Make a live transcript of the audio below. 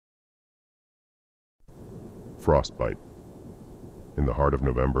Frostbite. In the heart of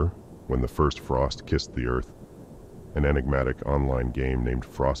November, when the first frost kissed the earth, an enigmatic online game named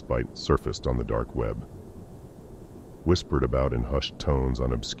Frostbite surfaced on the dark web. Whispered about in hushed tones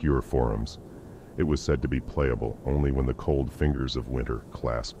on obscure forums, it was said to be playable only when the cold fingers of winter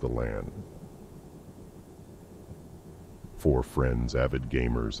clasped the land. 4 friends, avid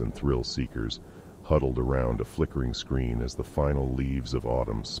gamers and thrill-seekers, huddled around a flickering screen as the final leaves of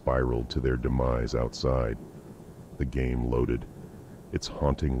autumn spiraled to their demise outside. The game loaded. Its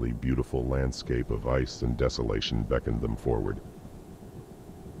hauntingly beautiful landscape of ice and desolation beckoned them forward.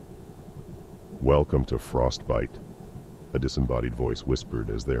 "Welcome to Frostbite," a disembodied voice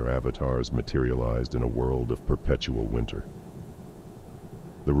whispered as their avatars materialized in a world of perpetual winter.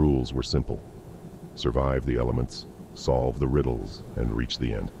 The rules were simple. Survive the elements, solve the riddles, and reach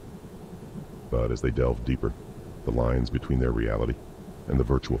the end. But as they delved deeper, the lines between their reality and the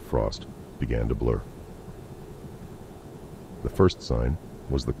virtual frost began to blur. The first sign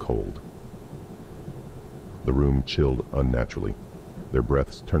was the cold. The room chilled unnaturally, their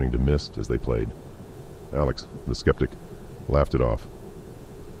breaths turning to mist as they played. Alex, the skeptic, laughed it off.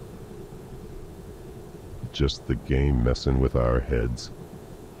 "Just the game messing with our heads,"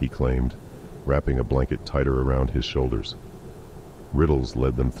 he claimed, wrapping a blanket tighter around his shoulders. Riddles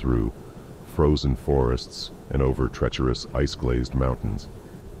led them through frozen forests and over treacherous ice-glazed mountains.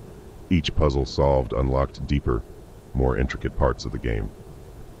 Each puzzle solved unlocked deeper, more intricate parts of the game.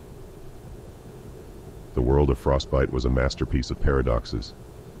 The world of Frostbite was a masterpiece of paradoxes,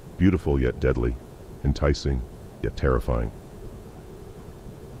 beautiful yet deadly, enticing yet terrifying.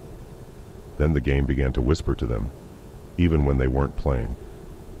 Then the game began to whisper to them, even when they weren't playing.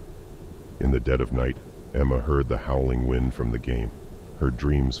 In the dead of night, Emma heard the howling wind from the game, her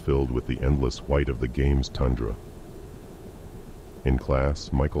dreams filled with the endless white of the game's tundra. In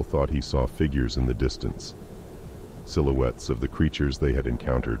class, Michael thought he saw figures in the distance, silhouettes of the creatures they had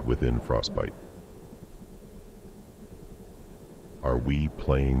encountered within Frostbite. Are we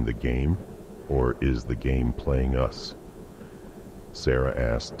playing the game, or is the game playing us? Sarah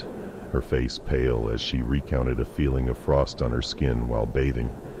asked, her face pale as she recounted a feeling of frost on her skin while bathing,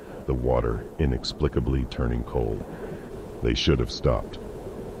 the water inexplicably turning cold. They should have stopped,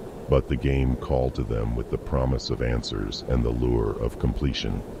 but the game called to them with the promise of answers and the lure of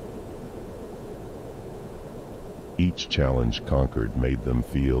completion. Each challenge conquered made them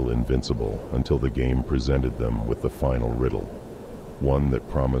feel invincible until the game presented them with the final riddle, one that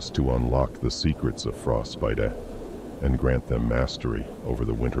promised to unlock the secrets of Frostbite and grant them mastery over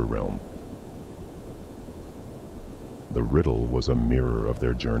the winter realm. The riddle was a mirror of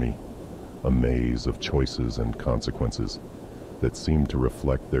their journey, a maze of choices and consequences that seemed to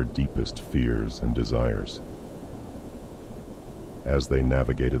reflect their deepest fears and desires. As they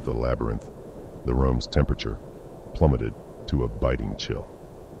navigated the labyrinth, the room's temperature plummeted to a biting chill.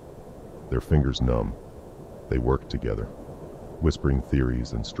 Their fingers numb, they worked together, whispering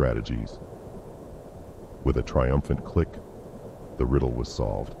theories and strategies. With a triumphant click, the riddle was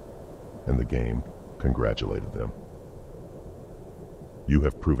solved, and the game congratulated them. "You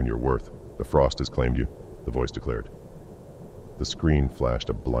have proven your worth. The frost has claimed you," the voice declared. The screen flashed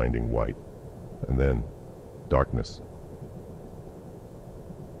a blinding white, and then darkness.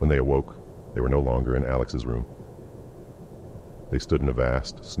 When they awoke, they were no longer in Alex's room. They stood in a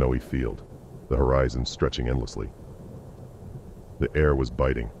vast, snowy field, the horizon stretching endlessly. The air was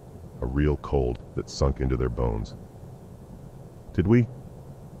biting, a real cold that sunk into their bones. "Did we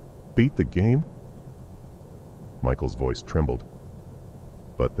beat the game?" Michael's voice trembled,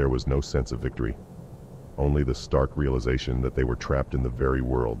 but there was no sense of victory, only the stark realization that they were trapped in the very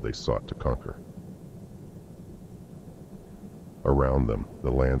world they sought to conquer. Around them,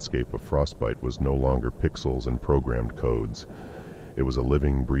 the landscape of Frostbite was no longer pixels and programmed codes. It was a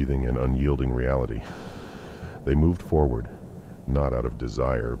living, breathing, and unyielding reality. They moved forward, not out of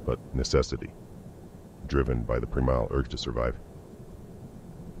desire, but necessity, driven by the primal urge to survive.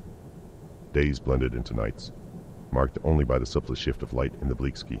 Days blended into nights, marked only by the subtlest shift of light in the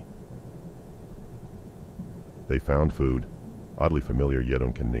bleak sky. They found food, oddly familiar yet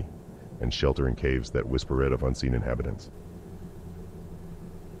uncanny, and shelter in caves that whispered of unseen inhabitants.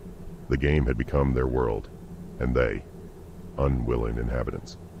 The game had become their world, and they, unwilling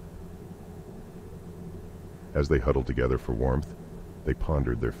inhabitants. As they huddled together for warmth, they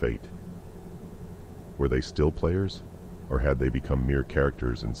pondered their fate. Were they still players, or had they become mere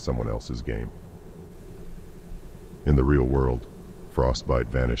characters in someone else's game? In the real world, Frostbite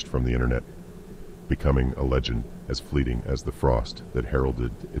vanished from the internet, becoming a legend as fleeting as the frost that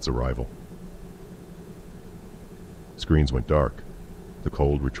heralded its arrival. Screens went dark, the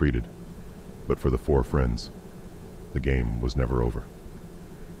cold retreated, but for the 4 friends, The game was never over.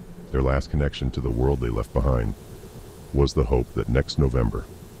 Their last connection to the world they left behind was the hope that next November,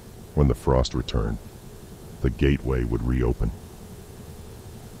 when the frost returned, the gateway would reopen.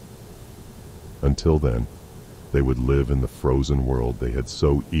 Until then, they would live in the frozen world they had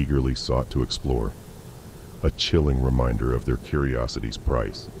so eagerly sought to explore, a chilling reminder of their curiosity's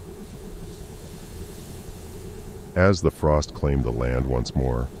price. As the frost claimed the land once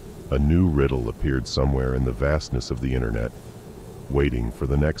more, a new riddle appeared somewhere in the vastness of the internet, waiting for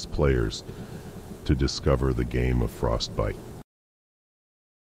the next players to discover the game of Frostbite.